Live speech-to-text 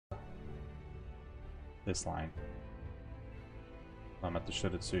this line. I'm at the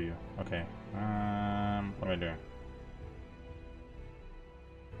Shiritsuyu. Okay. What am I doing?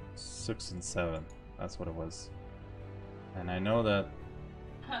 6 and 7. That's what it was. And I know that.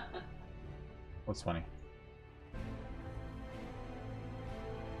 What's funny?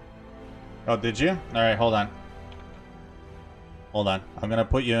 Oh, did you? All right, hold on. Hold on. I'm gonna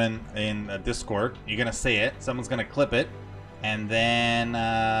put you in a Discord. You're gonna say it. Someone's gonna clip it, and then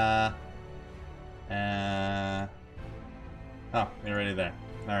oh, you're already there.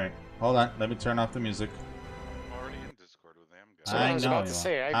 All right. Hold on. Let me turn off the music. I'm already in Discord with them, guys. So I was about to you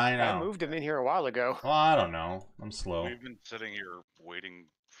say, are. I moved him in here a while ago. Well, I don't know. I'm slow. We've been sitting here waiting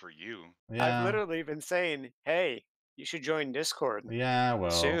for you. Yeah. I've literally been saying, hey, you should join Discord. Yeah,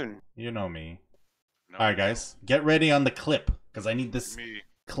 well. Soon. You know me. No, All right, guys. Get ready on the clip, because I need this Me,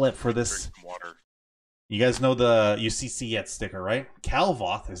 clip for drink this. some water. You guys know the UCC Yet sticker, right?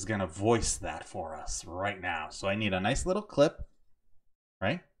 Calvoth is going to voice that for us right now. So I need a nice little clip,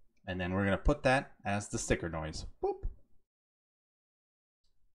 right? And then we're going to put that as the sticker noise. Boop.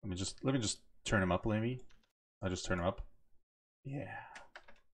 Let me just turn him up, maybe. I'll just turn him up. Yeah.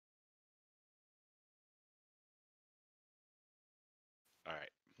 All right.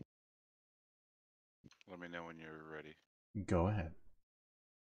 Let me know when you're ready. Go ahead.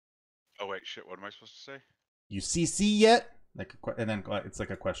 Oh wait, shit. What am I supposed to say? UCC Yet? Like and then it's like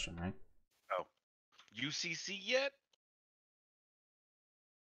a question, right? Oh, UCC yet?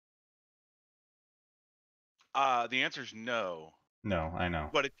 The answer's no. No, I know.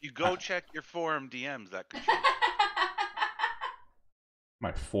 But if you go check your forum DMs, that could change.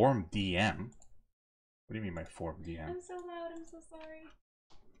 My forum DM? What do you mean my forum DM? I'm so loud, I'm so sorry.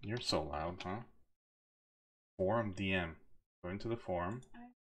 You're so loud, huh? Forum DM. Go into the forum.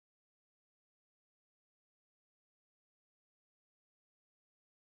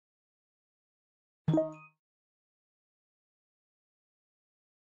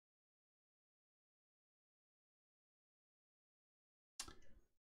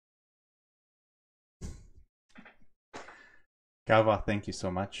 Galva, thank you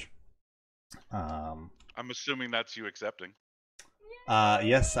so much. I'm assuming that's you accepting.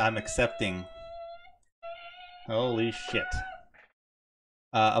 Yes, I'm accepting. Holy shit.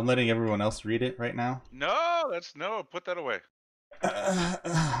 I'm letting everyone else read it right now. No, that's no. Put that away. That's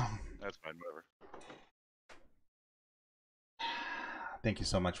fine. Whatever. Thank you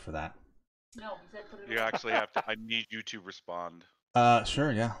so much for that. No, he said put it You away. actually have to. I need you to respond.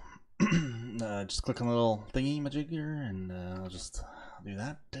 Sure, yeah. Just click on the little thingy majigger, and I'll just do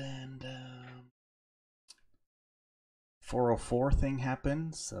that. And 404 thing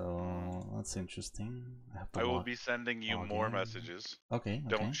happened, so that's interesting. I will be sending you more messages. Okay.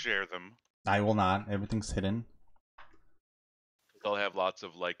 Don't share them. I will not. Everything's hidden. They'll have lots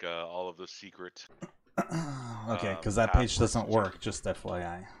of like all of the secret. Okay, because that page passwords doesn't and work. stuff. Just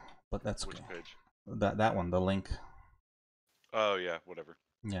FYI, but that's Which okay. page? That one, the link. Oh yeah, whatever.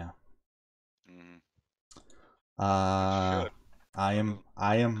 Yeah. Mm. I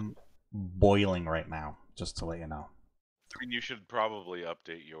am boiling right now. Just to let you know. I mean, you should probably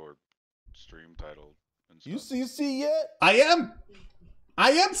update your stream title and stuff. UCC yet? I am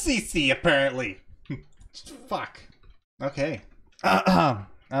CC apparently. Fuck. Okay. I'm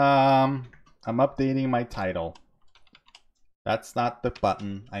updating my title. That's not the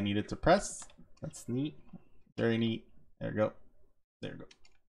button I needed to press. That's neat. Very neat. There we go. There we go.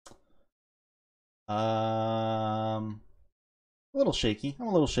 A little shaky. I'm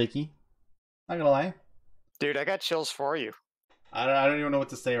a little shaky. Not gonna lie. Dude, I got chills for you. I don't even know what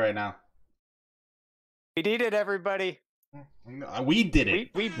to say right now. We did it, everybody. We did it.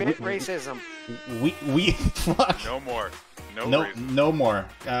 We bit racism. We fuck. No more. No more.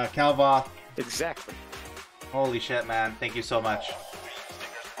 Calvoth. Exactly. Holy shit, man. Thank you so much.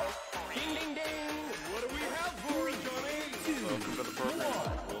 Ding ding ding. What do we have for it, Johnny? Welcome to the program.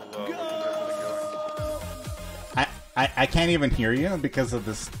 I can't even hear you because of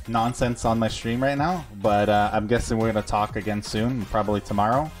this nonsense on my stream right now, but I'm guessing we're going to talk again soon, probably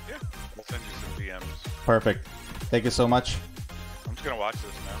tomorrow. Yeah, we'll send you some DMs. Perfect. Thank you so much. I'm just going to watch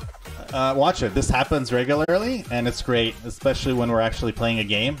this now. Watch it. This happens regularly, and it's great, especially when we're actually playing a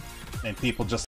game and people just